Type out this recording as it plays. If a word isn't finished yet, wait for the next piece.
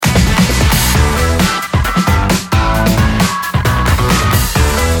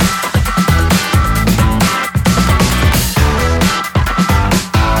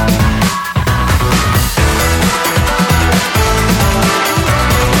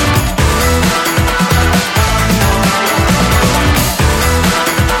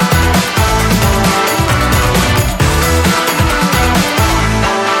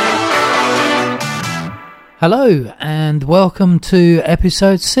Hello and welcome to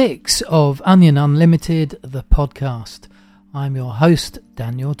episode 6 of Onion Unlimited, the podcast. I'm your host,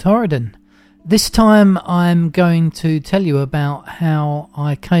 Daniel Torridon. This time I'm going to tell you about how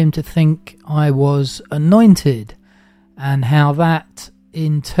I came to think I was anointed and how that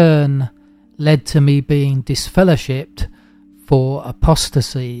in turn led to me being disfellowshipped for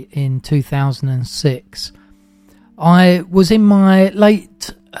apostasy in 2006. I was in my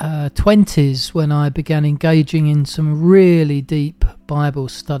late 20s when I began engaging in some really deep Bible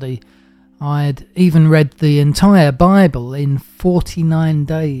study. I'd even read the entire Bible in 49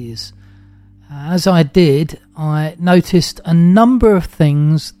 days. As I did, I noticed a number of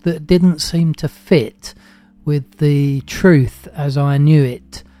things that didn't seem to fit with the truth as I knew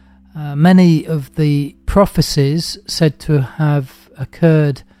it. Many of the prophecies said to have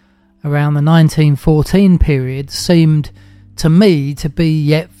occurred around the 1914 period seemed to me to be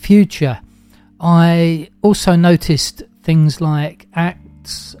yet future. I also noticed things like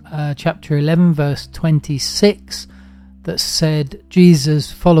Acts chapter 11 verse 26 that said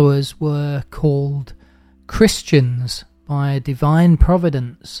Jesus' followers were called Christians by divine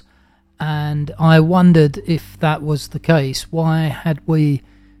providence, and I wondered if that was the case. Why had we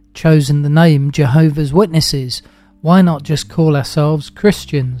chosen the name Jehovah's Witnesses? Why not just call ourselves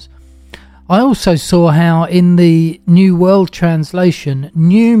Christians? I also saw how in the New World Translation,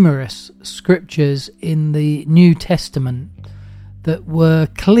 numerous scriptures in the New Testament that were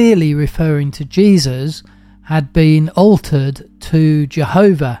clearly referring to Jesus had been altered to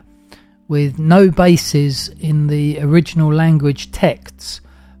Jehovah, with no basis in the original language texts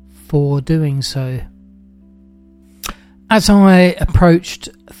for doing so. As I approached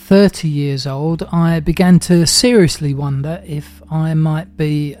 30 years old, I began to seriously wonder if I might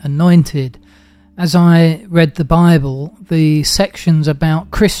be anointed. As I read the Bible, the sections about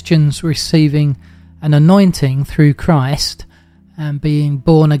Christians receiving an anointing through Christ and being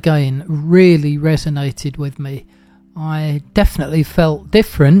born again really resonated with me. I definitely felt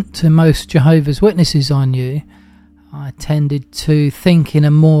different to most Jehovah's Witnesses I knew. I tended to think in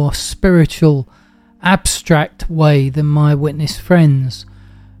a more spiritual, abstract way than my witness friends.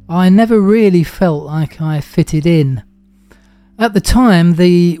 I never really felt like I fitted in. At the time,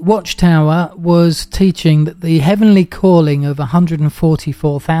 the Watchtower was teaching that the heavenly calling of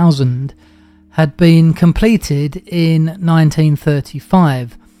 144,000 had been completed in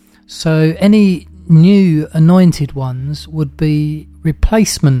 1935, so any new anointed ones would be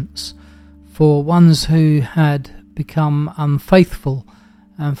replacements for ones who had become unfaithful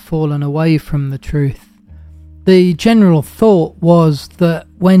and fallen away from the truth. The general thought was that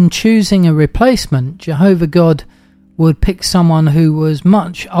when choosing a replacement, Jehovah God would pick someone who was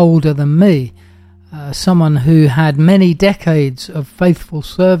much older than me, someone who had many decades of faithful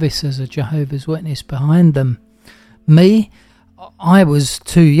service as a Jehovah's Witness behind them. Me, I was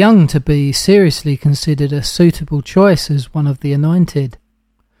too young to be seriously considered a suitable choice as one of the anointed.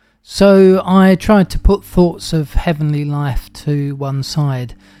 So I tried to put thoughts of heavenly life to one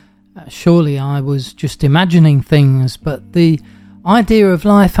side. Surely I was just imagining things, but the idea of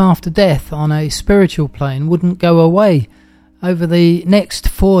life after death on a spiritual plane wouldn't go away. Over the next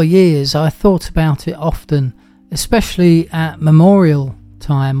 4 years I thought about it often, especially at memorial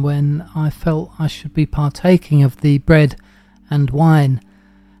time when I felt I should be partaking of the bread and wine.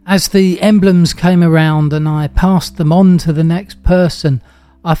 As the emblems came around and I passed them on to the next person,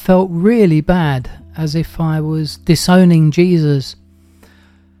 I felt really bad, as if I was disowning Jesus.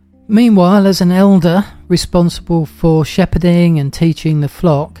 Meanwhile, as an elder responsible for shepherding and teaching the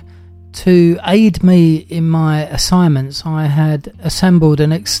flock, to aid me in my assignments, I had assembled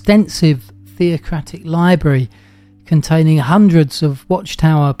an extensive theocratic library containing hundreds of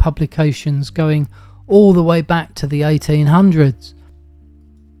Watchtower publications going all the way back to the 1800s.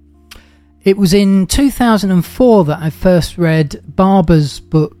 It was in 2004 that I first read Barber's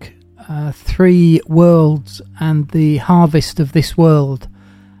book, Three Worlds and the Harvest of This World,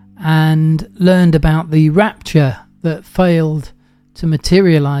 and learned about the rapture that failed to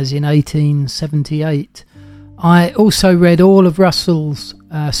materialise in 1878. I also read all of Russell's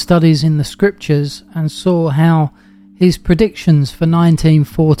studies in the scriptures and saw how his predictions for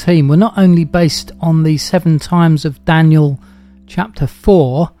 1914 were not only based on the 7 times of Daniel chapter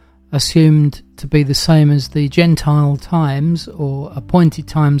 4, assumed to be the same as the Gentile times or appointed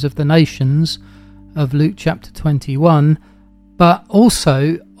times of the nations of Luke chapter 21, but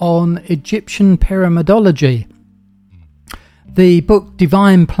also on Egyptian pyramidology. The book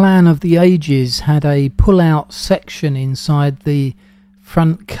Divine Plan of the Ages had a pull-out section inside the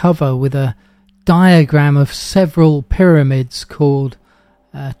front cover with a diagram of several pyramids called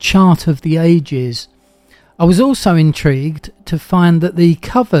Chart of the Ages. I was also intrigued to find that the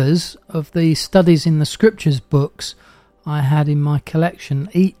covers of the Studies in the Scriptures books I had in my collection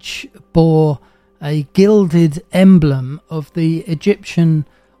each bore a gilded emblem of the Egyptian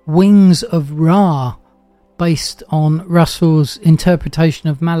wings of Ra, based on Russell's interpretation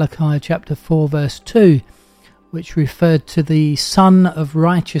of Malachi chapter 4 verse 2, which referred to the Son of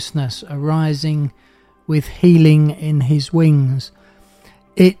Righteousness arising with healing in his wings.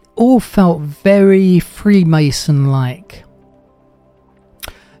 It all felt very Freemason-like.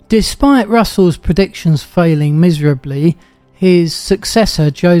 Despite Russell's predictions failing miserably, his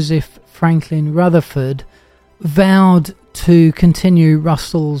successor, Joseph Franklin Rutherford, vowed to continue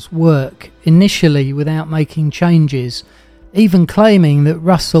Russell's work, initially without making changes, even claiming that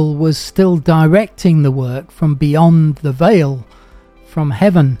Russell was still directing the work from beyond the veil, from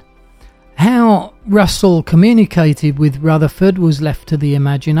heaven. How Russell communicated with Rutherford was left to the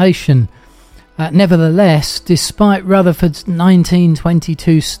imagination. Nevertheless, despite Rutherford's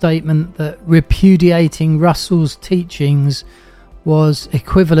 1922 statement that repudiating Russell's teachings was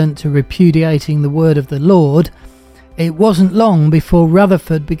equivalent to repudiating the word of the Lord, it wasn't long before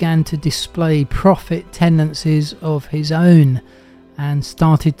Rutherford began to display prophet tendencies of his own and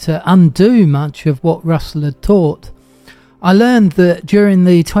started to undo much of what Russell had taught. I learned that during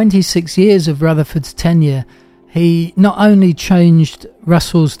the 26 years of Rutherford's tenure, he not only changed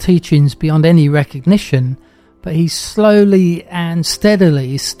Russell's teachings beyond any recognition, but he slowly and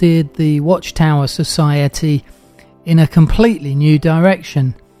steadily steered the Watchtower Society in a completely new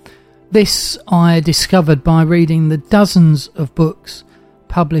direction. This I discovered by reading the dozens of books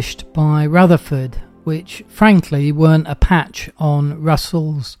published by Rutherford, which frankly weren't a patch on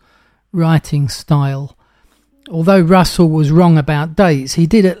Russell's writing style. Although Russell was wrong about dates, he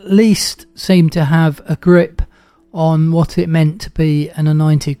did at least seem to have a grip on what it meant to be an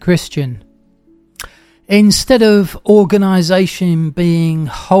anointed Christian. Instead of organisation being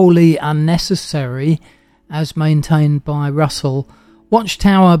wholly unnecessary, as maintained by Russell,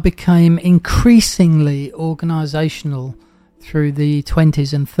 Watchtower became increasingly organisational through the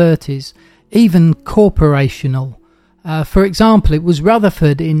 20s and 30s, even corporational. For example, it was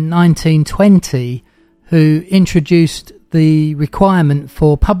Rutherford in 1920 who introduced the requirement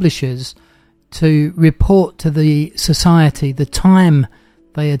for publishers to report to the Society the time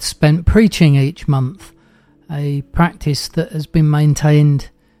they had spent preaching each month, a practice that has been maintained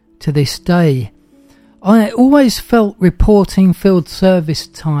to this day. I always felt reporting field service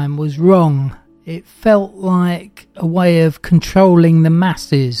time was wrong. It felt like a way of controlling the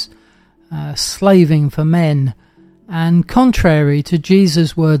masses, slaving for men, and contrary to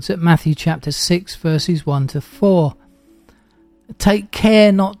Jesus' words at Matthew chapter 6 verses 1 to 4. Take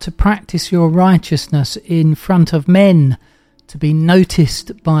care not to practice your righteousness in front of men, to be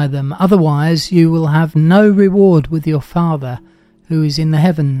noticed by them. Otherwise you will have no reward with your Father who is in the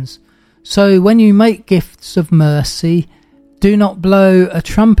heavens. So when you make gifts of mercy, do not blow a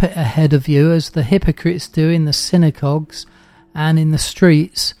trumpet ahead of you as the hypocrites do in the synagogues and in the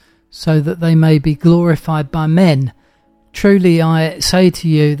streets, so that they may be glorified by men. Truly I say to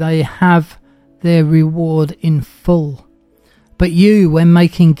you, they have their reward in full. But you, when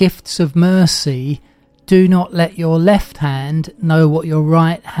making gifts of mercy, do not let your left hand know what your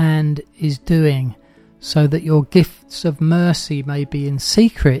right hand is doing, so that your gifts of mercy may be in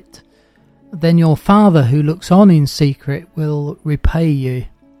secret. Then your Father who looks on in secret will repay you.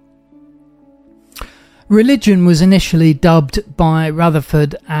 Religion was initially dubbed by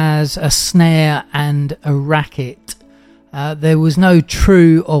Rutherford as a snare and a racket. There was no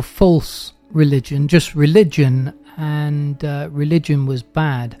true or false religion, just religion, and religion was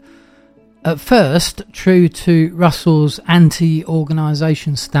bad. At first, true to Russell's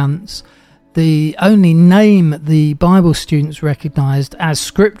anti-organisation stance, the only name the Bible students recognised as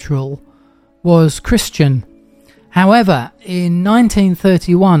scriptural was Christian. However, in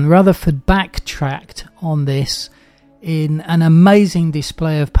 1931, Rutherford backtracked on this in an amazing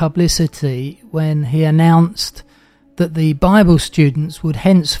display of publicity when he announced that the Bible students would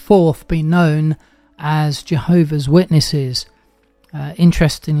henceforth be known as Jehovah's Witnesses.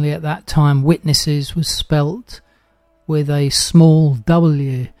 Interestingly, at that time, witnesses was spelt with a small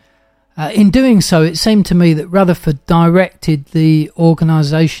w. In doing so, it seemed to me that Rutherford directed the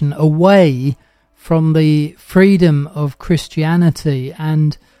organisation away from the freedom of Christianity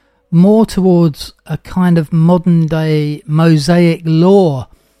and more towards a kind of modern-day Mosaic law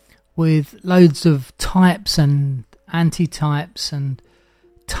with loads of types and anti-types and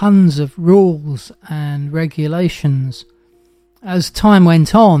tons of rules and regulations. As time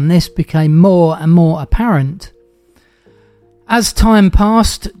went on, this became more and more apparent. As time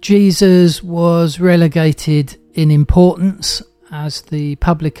passed, Jesus was relegated in importance as the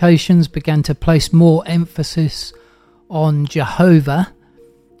publications began to place more emphasis on Jehovah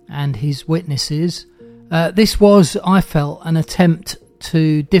and his witnesses. This was, I felt, an attempt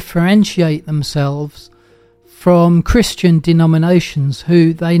to differentiate themselves from Christian denominations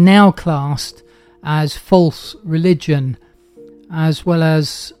who they now classed as false religion, as well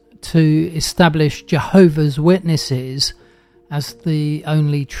as to establish Jehovah's Witnesses as the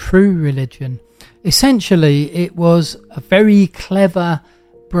only true religion. Essentially, it was a very clever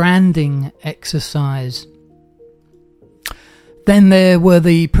branding exercise. Then there were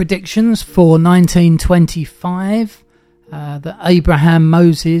the predictions for 1925 that Abraham,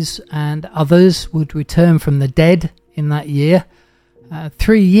 Moses and others would return from the dead in that year.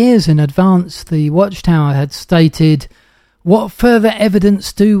 3 years in advance, the Watchtower had stated, "What further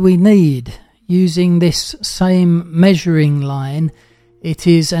evidence do we need? Using this same measuring line, it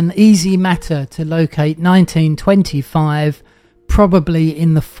is an easy matter to locate 1925, probably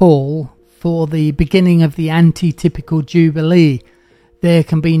in the fall, for the beginning of the anti-typical Jubilee. There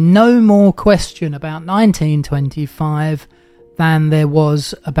can be no more question about 1925 than there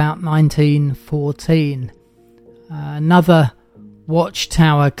was about 1914. Another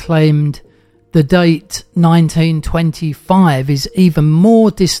Watchtower claimed the date 1925 is even more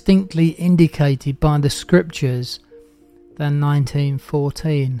distinctly indicated by the scriptures than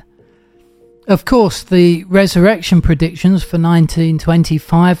 1914. Of course, the resurrection predictions for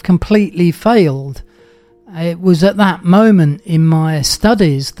 1925 completely failed. It was at that moment in my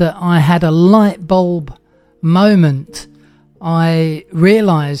studies that I had a light bulb moment. I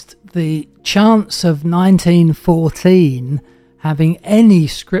realised the chance of 1914 having any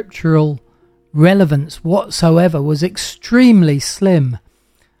scriptural relevance whatsoever was extremely slim.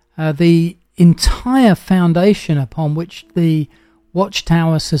 The entire foundation upon which the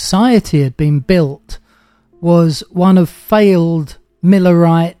Watchtower Society had been built was one of failed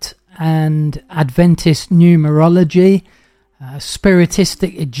Millerite and Adventist numerology,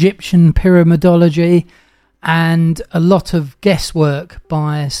 spiritistic Egyptian pyramidology, and a lot of guesswork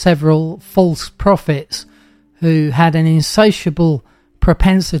by several false prophets who had an insatiable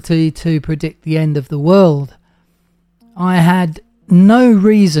propensity to predict the end of the world. I had no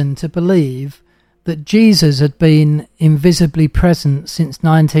reason to believe that Jesus had been invisibly present since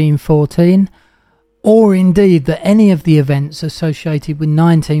 1914, or indeed that any of the events associated with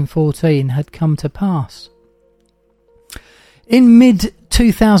 1914 had come to pass. In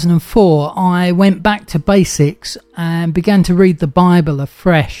mid-2004, I went back to basics and began to read the Bible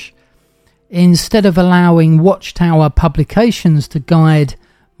afresh. Instead of allowing Watchtower publications to guide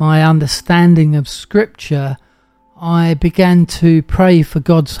my understanding of Scripture, I began to pray for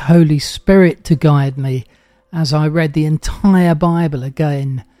God's Holy Spirit to guide me as I read the entire Bible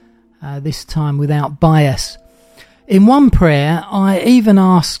again, this time without bias. In one prayer, I even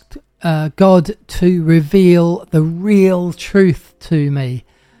asked God to reveal the real truth to me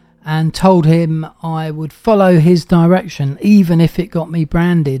and told him I would follow his direction even if it got me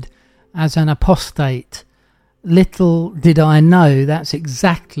branded as an apostate. Little did I know that's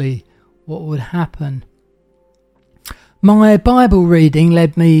exactly what would happen. My Bible reading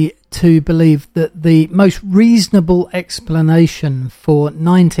led me to believe that the most reasonable explanation for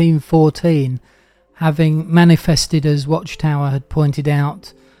 1914 having manifested, as Watchtower had pointed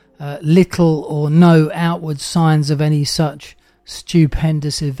out, little or no outward signs of any such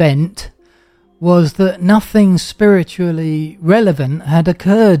stupendous event, was that nothing spiritually relevant had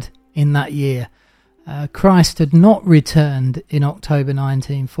occurred in that year. Christ had not returned in October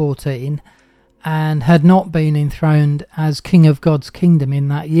 1914 and had not been enthroned as King of God's kingdom in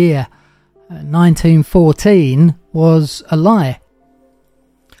that year. 1914 was a lie.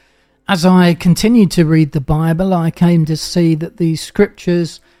 As I continued to read the Bible, I came to see that the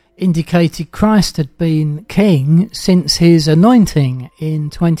scriptures indicated Christ had been king since his anointing in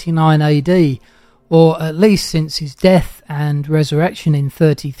 29 AD, or at least since his death and resurrection in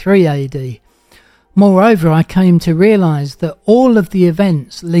 33 AD. Moreover, I came to realise that all of the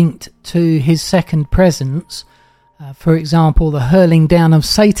events linked to his second presence, for example, the hurling down of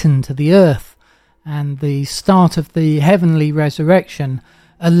Satan to the earth and the start of the heavenly resurrection,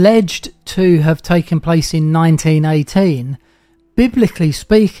 alleged to have taken place in 1918, biblically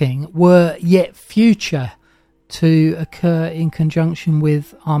speaking, were yet future to occur in conjunction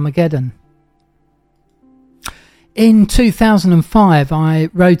with Armageddon. In 2005, I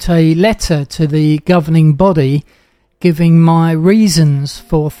wrote a letter to the governing body giving my reasons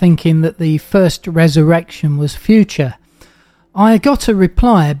for thinking that the first resurrection was future. I got a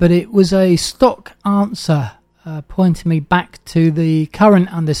reply, but it was a stock answer pointing me back to the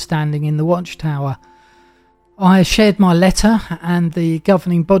current understanding in the Watchtower. I shared my letter and the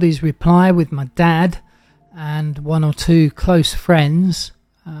governing body's reply with my dad and one or two close friends.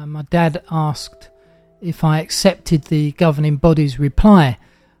 My dad asked if I accepted the governing body's reply.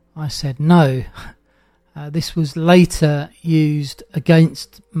 I said no. This was later used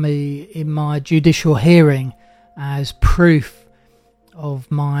against me in my judicial hearing as proof of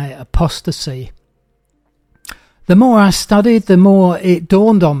my apostasy. The more I studied, the more it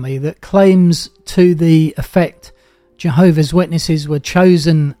dawned on me that claims to the effect Jehovah's Witnesses were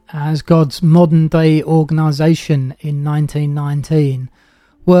chosen as God's modern-day organisation in 1919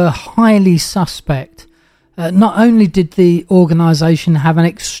 were highly suspect. Not only did the organisation have an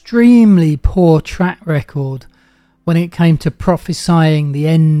extremely poor track record when it came to prophesying the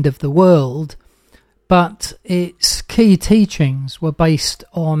end of the world, but its key teachings were based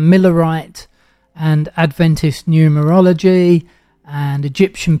on Millerite and Adventist numerology and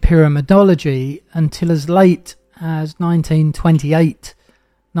Egyptian pyramidology until as late as 1928,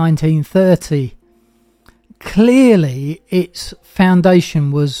 1930. Clearly, its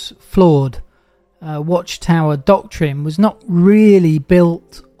foundation was flawed. Watchtower doctrine was not really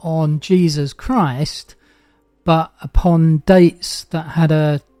built on Jesus Christ, but upon dates that had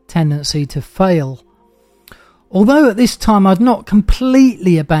a tendency to fail. Although at this time I'd not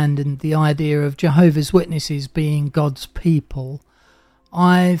completely abandoned the idea of Jehovah's Witnesses being God's people,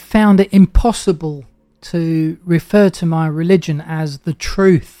 I found it impossible to refer to my religion as the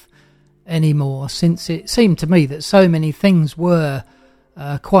truth anymore, since it seemed to me that so many things were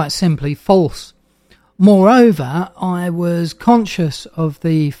quite simply false. Moreover, I was conscious of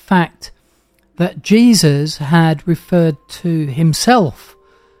the fact that Jesus had referred to himself,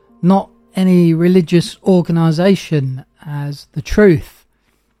 not any religious organisation, as the truth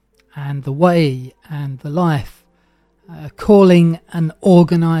and the way and the life. Calling an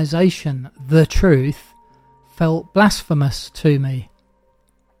organisation the truth felt blasphemous to me.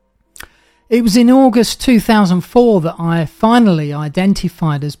 It was in August 2004 that I finally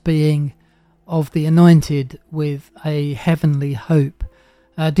identified as being of the anointed with a heavenly hope.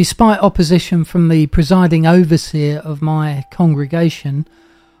 Despite opposition from the presiding overseer of my congregation,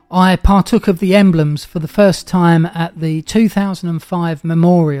 I partook of the emblems for the first time at the 2005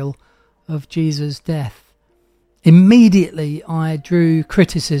 memorial of Jesus' death. Immediately I drew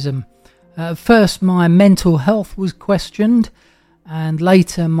criticism. First, my mental health was questioned, and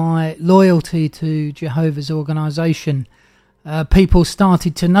later my loyalty to Jehovah's organisation. People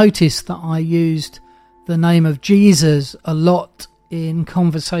started to notice that I used the name of Jesus a lot in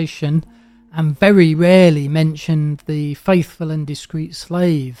conversation and very rarely mentioned the faithful and discreet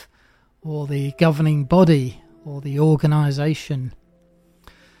slave or the governing body or the organisation.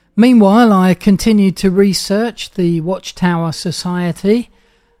 Meanwhile, I continued to research the Watchtower Society.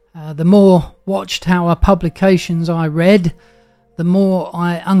 The more Watchtower publications I read, the more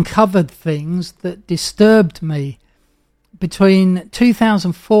I uncovered things that disturbed me. Between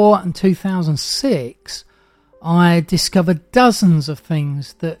 2004 and 2006, I discovered dozens of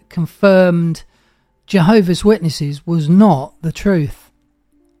things that confirmed Jehovah's Witnesses was not the truth.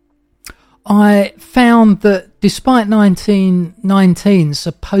 I found that despite 1919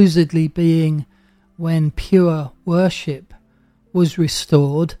 supposedly being when pure worship was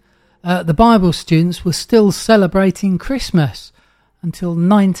restored, the Bible students were still celebrating Christmas until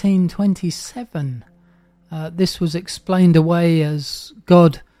 1927. This was explained away as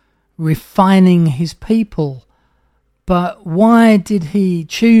God refining his people. But why did he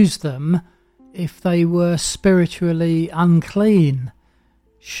choose them if they were spiritually unclean?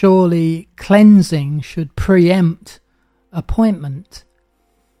 Surely cleansing should preempt appointment.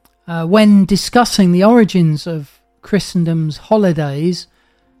 When discussing the origins of Christendom's holidays,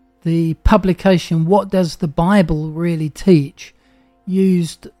 the publication What Does the Bible Really Teach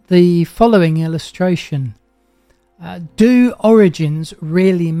used the following illustration. Do origins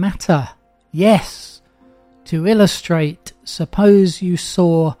really matter? Yes. To illustrate, suppose you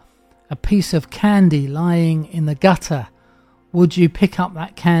saw a piece of candy lying in the gutter. Would you pick up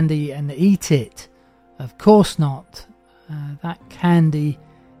that candy and eat it? Of course not. That candy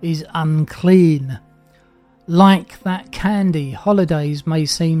is unclean. Like that candy, holidays may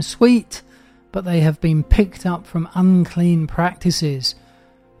seem sweet, but they have been picked up from unclean practices.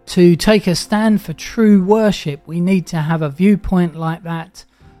 To take a stand for true worship, we need to have a viewpoint like that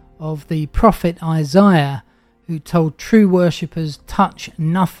of the prophet Isaiah, who told true worshippers, touch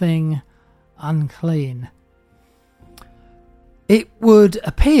nothing unclean. It would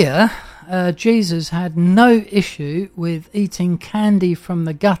appear Jesus had no issue with eating candy from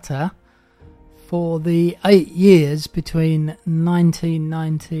the gutter for the 8 years between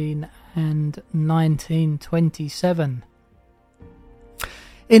 1919 and 1927.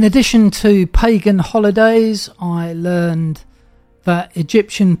 In addition to pagan holidays, I learned that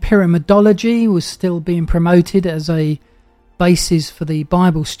Egyptian pyramidology was still being promoted as a basis for the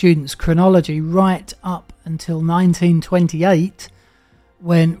Bible students' chronology right up until 1928,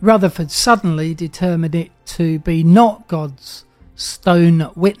 when Rutherford suddenly determined it to be not God's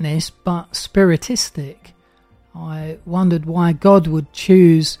stone witness but spiritistic. I wondered why God would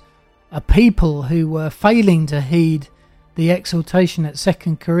choose a people who were failing to heed the exhortation at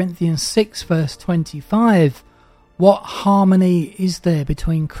 2 Corinthians 6 verse 25. What harmony is there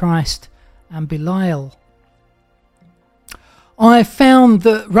between Christ and Belial? I found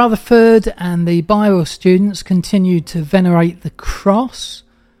that Rutherford and the Bible students continued to venerate the cross,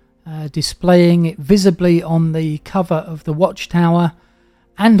 displaying it visibly on the cover of the Watchtower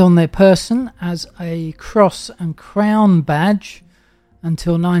and on their person as a cross and crown badge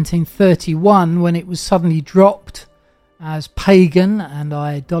until 1931, when it was suddenly dropped as pagan and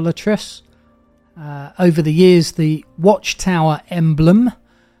idolatrous. Over the years, the Watchtower emblem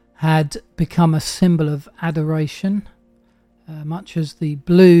had become a symbol of adoration, much as the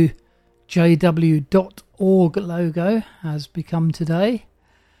blue jw.org logo has become today.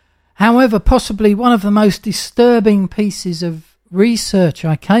 However, possibly one of the most disturbing pieces of research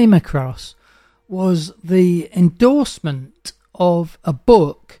I came across was the endorsement of a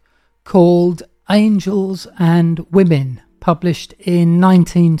book called Angels and Women, published in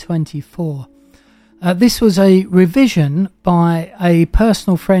 1924. This was a revision by a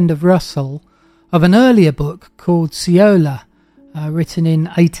personal friend of Russell of an earlier book called Seola, written in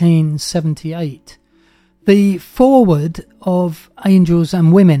 1878. The foreword of Angels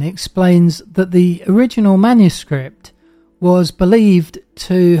and Women explains that the original manuscript was believed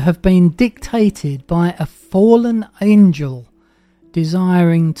to have been dictated by a fallen angel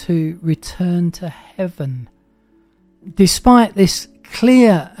desiring to return to heaven. Despite this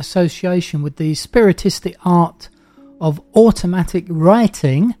clear association with the spiritistic art of automatic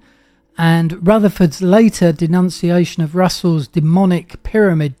writing and Rutherford's later denunciation of Russell's demonic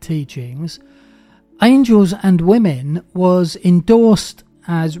pyramid teachings, Angels and Women was endorsed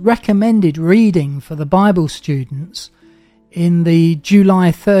as recommended reading for the Bible students in the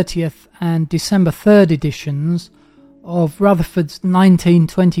July 30th and December 3rd editions of Rutherford's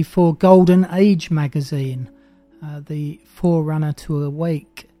 1924 Golden Age magazine, the forerunner to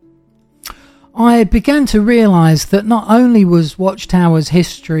Awake. I began to realise that not only was Watchtower's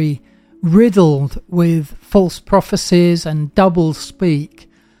history riddled with false prophecies and double speak,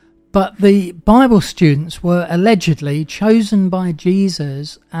 but the Bible students were allegedly chosen by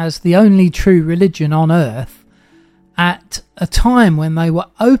Jesus as the only true religion on earth at a time when they were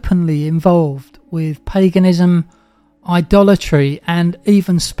openly involved with paganism, idolatry and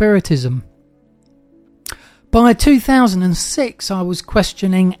even spiritism. By 2006 I was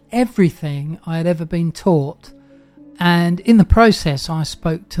questioning everything I had ever been taught, and in the process I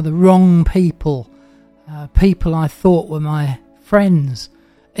spoke to the wrong people, people I thought were my friends,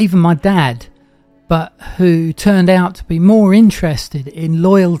 even my dad, but who turned out to be more interested in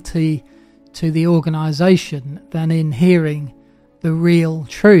loyalty to the organisation than in hearing the real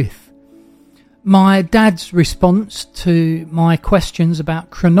truth. My dad's response to my questions about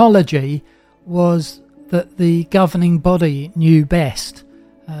chronology was that the governing body knew best.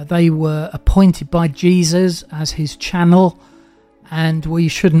 They were appointed by Jesus as his channel, and we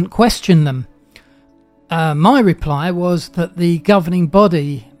shouldn't question them. My reply was that the governing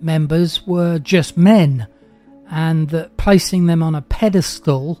body members were just men, and that placing them on a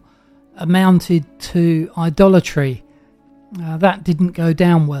pedestal amounted to idolatry. That didn't go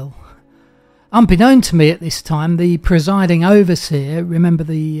down well. Unbeknown to me at this time, the presiding overseer, remember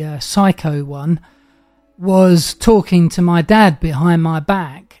the psycho one, was talking to my dad behind my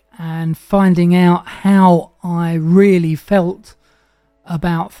back and finding out how I really felt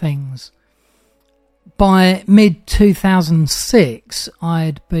about things. By mid-2006,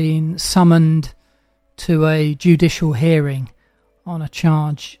 I'd been summoned to a judicial hearing on a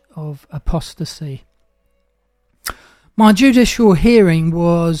charge of apostasy. My judicial hearing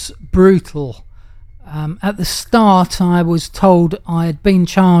was brutal. At the start, I was told I had been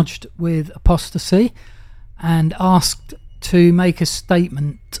charged with apostasy and asked to make a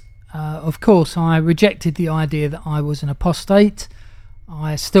statement. Of course, I rejected the idea that I was an apostate.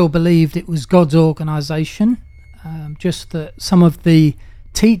 I still believed it was God's organisation, just that some of the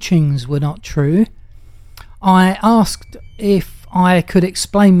teachings were not true. I asked if I could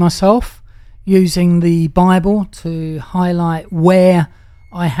explain myself using the Bible to highlight where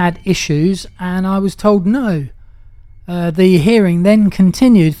I had issues, and I was told no. The hearing then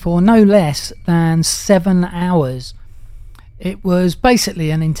continued for no less than 7 hours. It was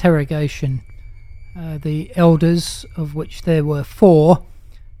basically an interrogation. The elders, of which there were 4,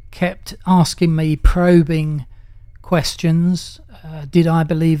 kept asking me probing questions. Did I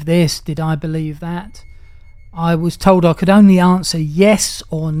believe this? Did I believe that? I was told I could only answer yes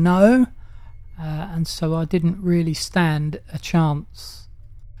or no, and so I didn't really stand a chance.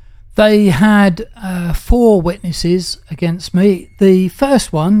 They had 4 witnesses against me. The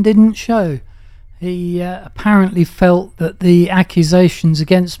first one didn't show. He apparently felt that the accusations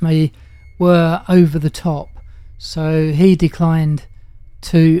against me were over the top, so he declined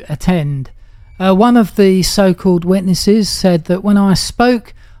to attend. One of the so-called witnesses said that when I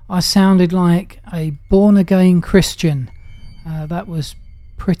spoke, I sounded like a born-again Christian. That was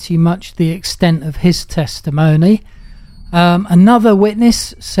pretty much the extent of his testimony. Another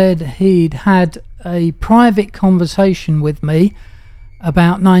witness said he'd had a private conversation with me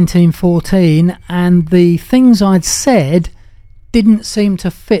about 1914, and the things I'd said didn't seem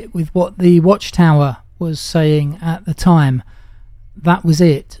to fit with what the Watchtower was saying at the time. That was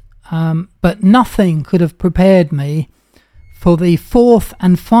it. But nothing could have prepared me for the 4th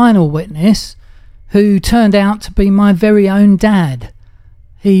and final witness, who turned out to be my very own dad.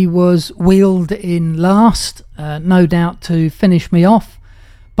 He was wheeled in last, no doubt to finish me off.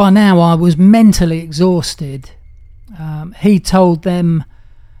 By now I was mentally exhausted. He told them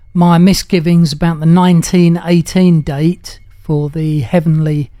my misgivings about the 1918 date for the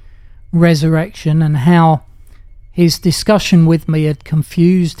heavenly resurrection and how his discussion with me had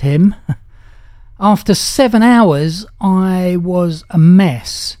confused him. After 7 hours, I was a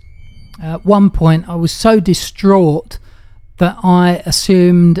mess. At one point, I was so distraught that I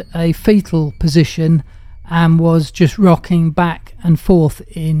assumed a fetal position and was just rocking back and forth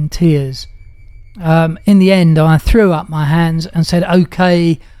in tears. In the end, I threw up my hands and said,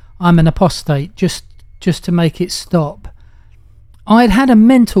 "Okay, I'm an apostate," just to make it stop. I'd had a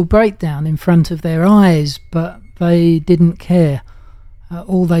mental breakdown in front of their eyes, but they didn't care.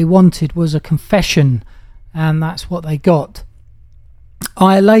 All they wanted was a confession, and that's what they got.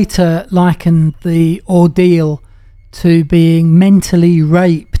 I later likened the ordeal to being mentally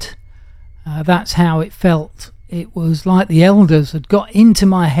raped. That's how it felt. It was like the elders had got into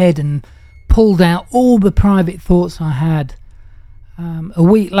my head and pulled out all the private thoughts I had. A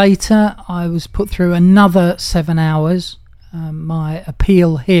week later, I was put through another 7 hours, my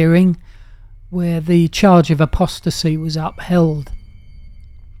appeal hearing, where the charge of apostasy was upheld.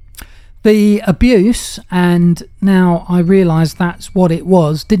 The abuse, and now I realise that's what it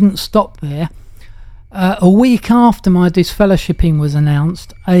was, didn't stop there. A week after my disfellowshipping was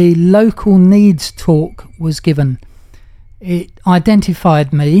announced, a local needs talk was given. It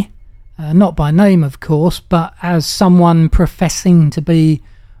identified me, not by name of course, but as someone professing to be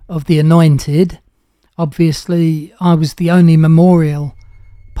of the anointed. Obviously, I was the only memorial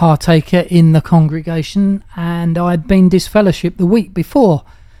partaker in the congregation, and I'd been disfellowshipped the week before,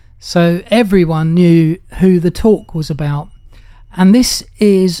 so everyone knew who the talk was about. And this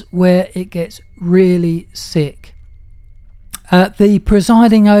is where it gets really sick. The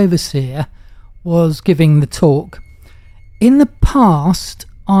presiding overseer was giving the talk. In the past,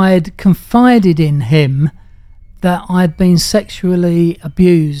 I'd confided in him that I'd been sexually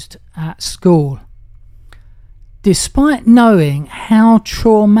abused at school. Despite knowing how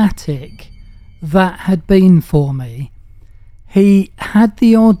traumatic that had been for me, he had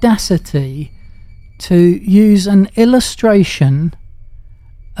the audacity to use an illustration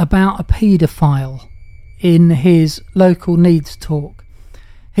about a paedophile in his local needs talk.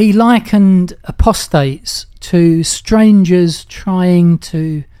 He likened apostates to strangers trying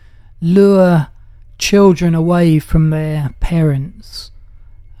to lure children away from their parents.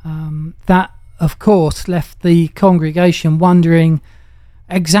 That, of course, left the congregation wondering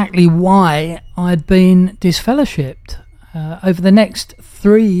exactly why I'd been disfellowshipped. Over the next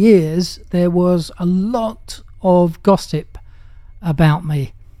 3 years, there was a lot of gossip about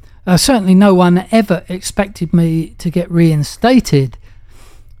me. Certainly no one ever expected me to get reinstated.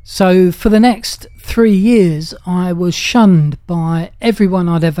 So for the next 3 years, I was shunned by everyone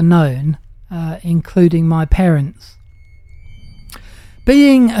I'd ever known, including my parents.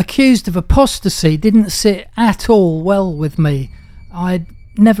 Being accused of apostasy didn't sit at all well with me. I'd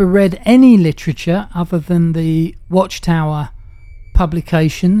never read any literature other than the Watchtower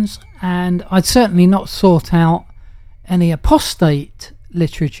publications, and I'd certainly not sought out any apostate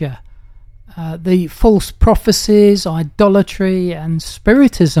literature. The false prophecies, idolatry and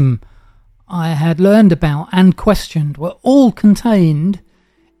spiritism I had learned about and questioned were all contained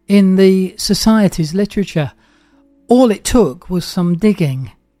in the Society's literature. All it took was some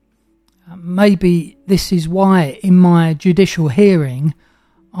digging. Maybe this is why in my judicial hearing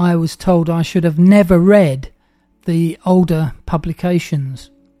I was told I should have never read the older publications.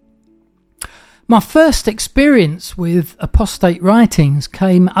 My first experience with apostate writings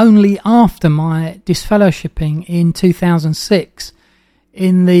came only after my disfellowshipping in 2006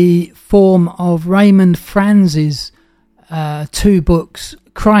 in the form of Raymond Franz's two books,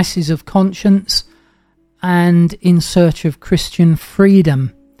 Crisis of Conscience and In Search of Christian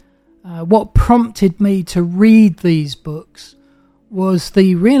Freedom. What prompted me to read these books was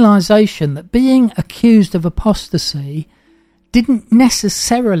the realization that being accused of apostasy didn't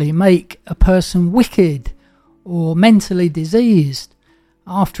necessarily make a person wicked or mentally diseased.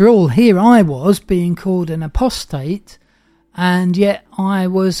 After all, here I was being called an apostate, and yet I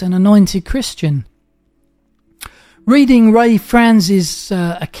was an anointed Christian. Reading Ray Franz's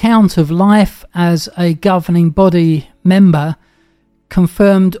account of life as a governing body member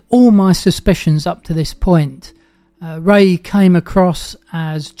confirmed all my suspicions up to this point. Ray came across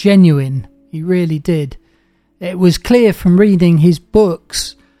as genuine. He really did. It was clear from reading his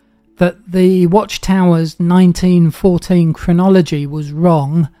books that the Watchtower's 1914 chronology was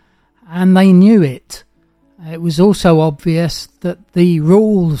wrong, and they knew it. It was also obvious that the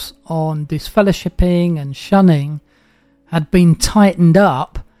rules on disfellowshipping and shunning had been tightened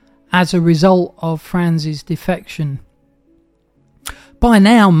up as a result of Franz's defection. By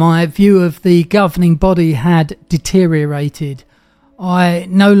now, my view of the governing body had deteriorated. I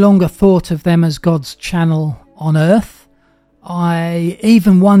no longer thought of them as God's channel on earth. I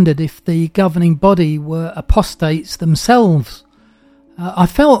even wondered if the governing body were apostates themselves. I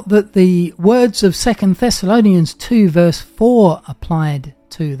felt that the words of 2 Thessalonians 2 verse 4 applied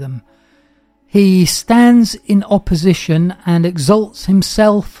to them. He stands in opposition and exalts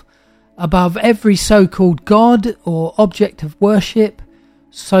himself above every so-called God or object of worship,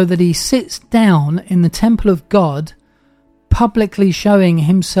 so that he sits down in the temple of God, publicly showing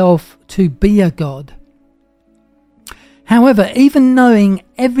himself to be a god. However, even knowing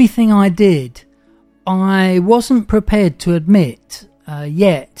everything I did, I wasn't prepared to admit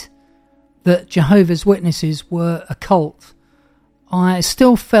yet that Jehovah's Witnesses were a cult. I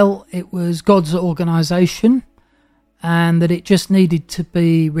still felt it was God's organisation and that it just needed to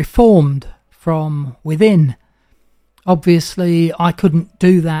be reformed from within. Obviously, I couldn't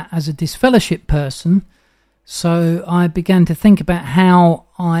do that as a disfellowship person, so I began to think about how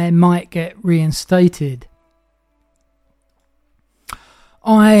I might get reinstated.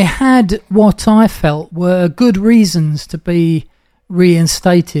 I had what I felt were good reasons to be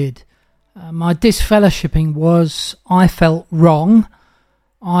reinstated. My disfellowshipping was, I felt, wrong.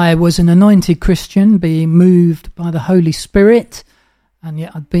 I was an anointed Christian being moved by the Holy Spirit, and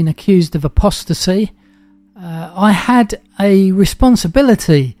yet I'd been accused of apostasy. I had a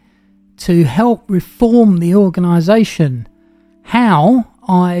responsibility to help reform the organisation. How?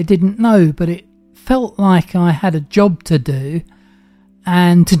 I didn't know, but it felt like I had a job to do,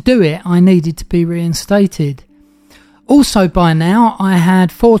 and to do it I needed to be reinstated. Also, by now I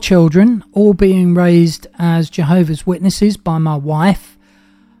had 4 children, all being raised as Jehovah's Witnesses by my wife.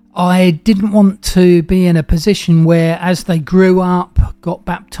 I didn't want to be in a position where, as they grew up, got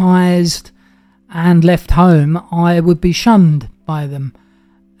baptised and left home, I would be shunned by them.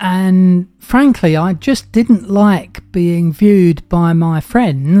 And frankly, I just didn't like being viewed by my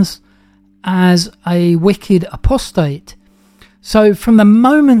friends as a wicked apostate. So from the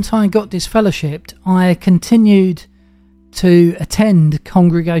moment I got disfellowshipped, I continued to attend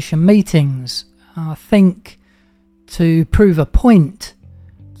congregation meetings, I think to prove a point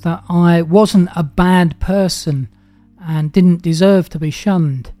that I wasn't a bad person and didn't deserve to be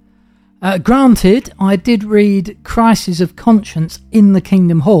shunned. Granted, I did read Crisis of Conscience in the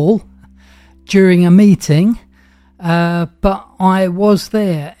Kingdom Hall during a meeting, but I was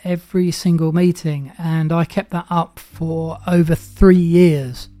there every single meeting, and I kept that up for over 3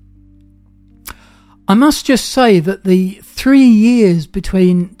 years. I must just say that the 3 years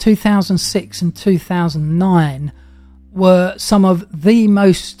between 2006 and 2009 were some of the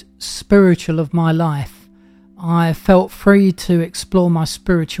most spiritual of my life. I felt free to explore my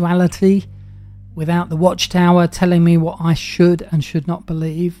spirituality without the Watchtower telling me what I should and should not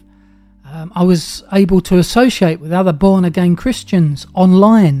believe. I was able to associate with other born-again Christians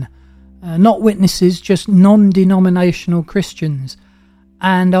online, not witnesses, just non-denominational Christians.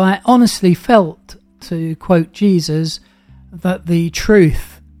 And I honestly felt, to quote Jesus, that the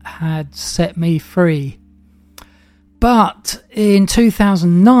truth had set me free. But in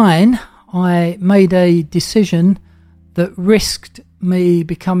 2009, I made a decision that risked me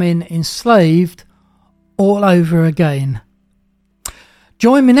becoming enslaved all over again.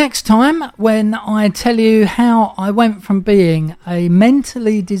 Join me next time when I tell you how I went from being a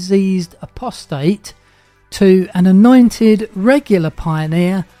mentally diseased apostate to an anointed regular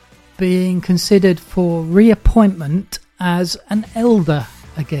pioneer being considered for reappointment as an elder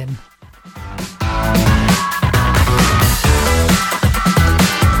again.